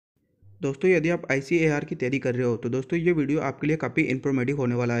दोस्तों यदि आप ICAR की तैयारी कर रहे हो तो दोस्तों ये वीडियो आपके लिए काफ़ी इन्फॉर्मेटिव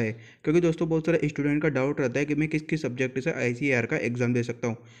होने वाला है, क्योंकि दोस्तों बहुत सारे स्टूडेंट का डाउट रहता है कि मैं किस किस सब्जेक्ट से ICAR का एग्जाम दे सकता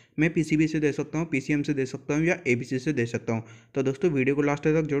हूँ। मैं PCB से दे सकता हूँ, PCM से दे सकता हूँ या ABC से दे सकता हूँ। तो दोस्तों वीडियो को लास्ट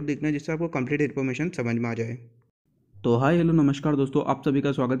तक जरूर देखना, जिससे आपको कंप्लीट इन्फॉर्मेशन समझ में आ जाए। तो हाय हेलो नमस्कार दोस्तों, आप सभी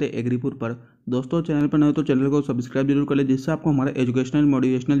का स्वागत है एग्रीपुर पर। दोस्तों चैनल पर नए हो तो चैनल को सब्सक्राइब जरूर कर ले, जिससे आपको हमारे educational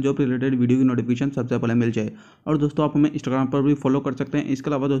motivational job related video की नोटिफिकेशन सबसे पहले मिल जाए। और दोस्तों आप हमें इंस्टाग्राम पर भी फॉलो कर सकते हैं। इसके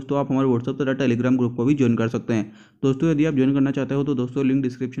अलावा दोस्तों आप हमारे व्हाट्सएप तथा टेलीग्राम ग्रुप को भी ज्वाइन कर सकते हैं। दोस्तों यदि आप ज्वाइन करना चाहते हो तो दोस्तों लिंक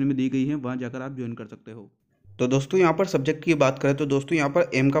डिस्क्रिप्शन में दी गई है, वहाँ जाकर आप ज्वाइन कर सकते हो। तो दोस्तों यहाँ पर सब्जेक्ट की बात करें तो दोस्तों यहाँ पर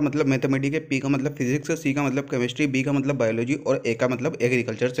M का मतलब मैथमेटिक्स है, P का मतलब फिजिक्स है, C का मतलब केमिस्ट्री, B का मतलब बायोलॉजी और A का मतलब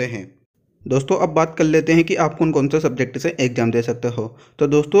एग्रीकल्चर से है। दोस्तों अब बात कर लेते हैं कि आप कौन कौन से सब्जेक्ट से एग्जाम दे सकते हो। तो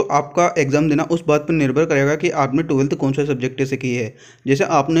दोस्तों आपका एग्जाम देना उस बात पर निर्भर करेगा कि आपने 12th कौन से सब्जेक्ट से की है। जैसे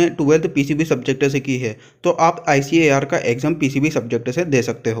आपने 12th PCB सब्जेक्ट से की है तो आप ICAR का एग्जाम PCB सब्जेक्ट से दे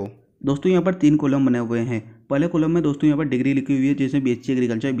सकते हो। दोस्तों यहाँ पर 3 कॉलम बने हुए हैं। पहले कॉलम में दोस्तों यहाँ पर डिग्री लिखी हुई है, जैसे BSc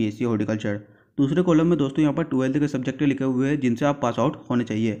एग्रीकल्चर, BSc हॉर्टिकल्चर। दूसरे कॉलम में दोस्तों यहाँ पर 12th के सब्जेक्ट लिखे हुए हैं जिनसे आप पास आउट होने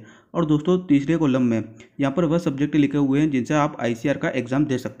चाहिए। और दोस्तों तीसरे कॉलम में यहाँ पर वह सब्जेक्ट लिखे हुए हैं जिनसे आप ICAR का एग्जाम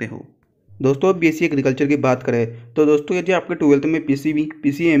दे सकते हो। दोस्तों अब BSc एग्रीकल्चर की बात करें तो दोस्तों यदि आपके 12th में PCB,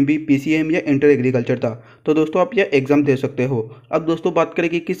 PCMB, PCM या इंटर एग्रीकल्चर था तो दोस्तों आप यह एग्ज़ाम दे सकते हो। अब दोस्तों बात करें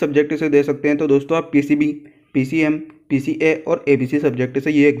कि किस सब्जेक्ट से दे सकते हैं, तो दोस्तों आप PCB, PCM, PCA और ABC सब्जेक्ट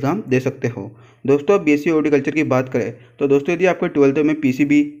से ये एग्ज़ाम दे सकते हो। दोस्तों अब BSc हॉर्टिकल्चर की बात करें तो दोस्तों यदि आपके 12th में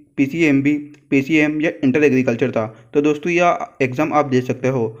PCB, PCMB, PCM या इंटर एग्रीकल्चर था तो दोस्तों यह एग्ज़ाम आप दे सकते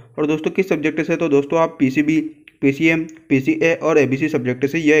हो। और दोस्तों किस सब्जेक्ट से, तो दोस्तों आप PCB, PCM, PCA और ABC सब्जेक्ट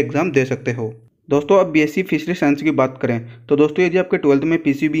से यह एग्ज़ाम दे सकते हो। दोस्तों अब BSc फिशरी साइंस की बात करें तो दोस्तों यदि आपके 12th में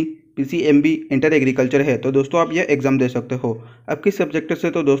PCB, PCMB, इंटर एग्रीकल्चर है तो दोस्तों आप यह एग्ज़ाम दे सकते हो। अब किस सब्जेक्ट से,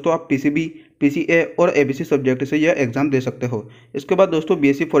 तो दोस्तों आप PCB, PCA और ABC सब्जेक्ट से यह एग्ज़ाम दे सकते हो। इसके बाद दोस्तों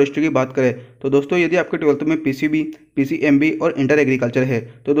BSc फॉरेस्ट्री की बात करें तो दोस्तों यदि आपके 12th में PCB, PCMB और इंटर एग्रीकल्चर है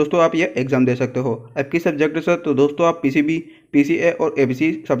तो दोस्तों आप यह एग्ज़ाम दे सकते हो। अब किस सब्जेक्ट से, तो दोस्तों आप PCB, PCA और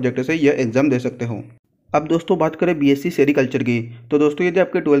ABC सब्जेक्ट से यह एग्ज़ाम दे सकते हो। अब दोस्तों बात करें BSc सेरीकल्चर की तो दोस्तों यदि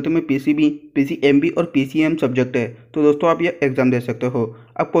आपके 12th में PCB, PCMB और PCM सब्जेक्ट है तो दोस्तों आप यह एग्ज़ाम दे सकते हो।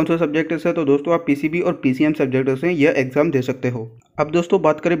 अब कौन सा सब्जेक्ट से, तो दोस्तों आप PCB और PCM सब्जेक्ट से यह एग्ज़ाम दे सकते हो। अब दोस्तों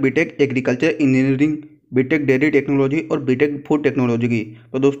बात करें BTech agriculture engineering, BTech dairy technology और बीटेक फूड टेक्नोलॉजी की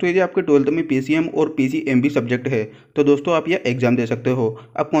तो दोस्तों यदि आपके 12th में PCM और PCMB सब्जेक्ट है तो दोस्तों आप यह एग्ज़ाम दे सकते हो।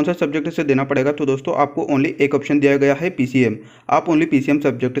 अब कौन सा सब्जेक्ट से देना पड़ेगा, तो दोस्तों आपको ओनली एक ऑप्शन दिया गया है PCM। आप ओनली PCM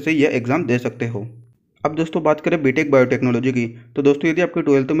सब्जेक्ट से यह एग्ज़ाम दे सकते हो। अब दोस्तों बात करें बीटेक बायोटेक्नोलॉजी की तो दोस्तों यदि आपके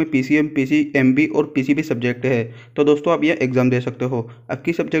 12th में PCM, PCMB और PCB सब्जेक्ट है तो दोस्तों आप यह एग्ज़ाम दे सकते हो। अब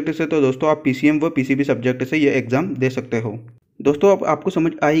किस सब्जेक्ट से, तो दोस्तों आप PCM व PCB सब्जेक्ट से यह एग्ज़ाम दे सकते हो। दोस्तों अब आपको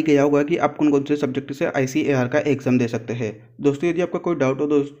समझ आ ही गया होगा कि आप कौन कौन से सब्जेक्ट से ICAR का एग्ज़ाम दे सकते हैं। दोस्तों यदि आपका कोई डाउट हो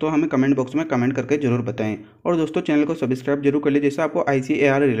दोस्तों हमें कमेंट बॉक्स में कमेंट करके जरूर बताएं। और दोस्तों चैनल को सब्सक्राइब जरूर कर ले, जिससे आपको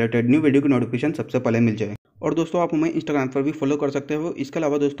ICAR रिलेटेड न्यू वीडियो की नोटिफिकेशन सबसे पहले मिल जाए। और दोस्तों आप हमें इंस्टाग्राम पर भी फॉलो कर सकते हो। इसके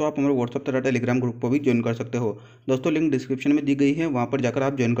अलावा दोस्तों आप हमारे व्हाट्सएप तथा टेलीग्राम ग्रुप को भी ज्वाइन कर सकते हो। दोस्तों लिंक डिस्क्रिप्शन में दी गई है, वहाँ पर जाकर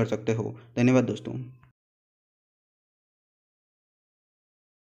आप ज्वाइन कर सकते हो। धन्यवाद दोस्तों।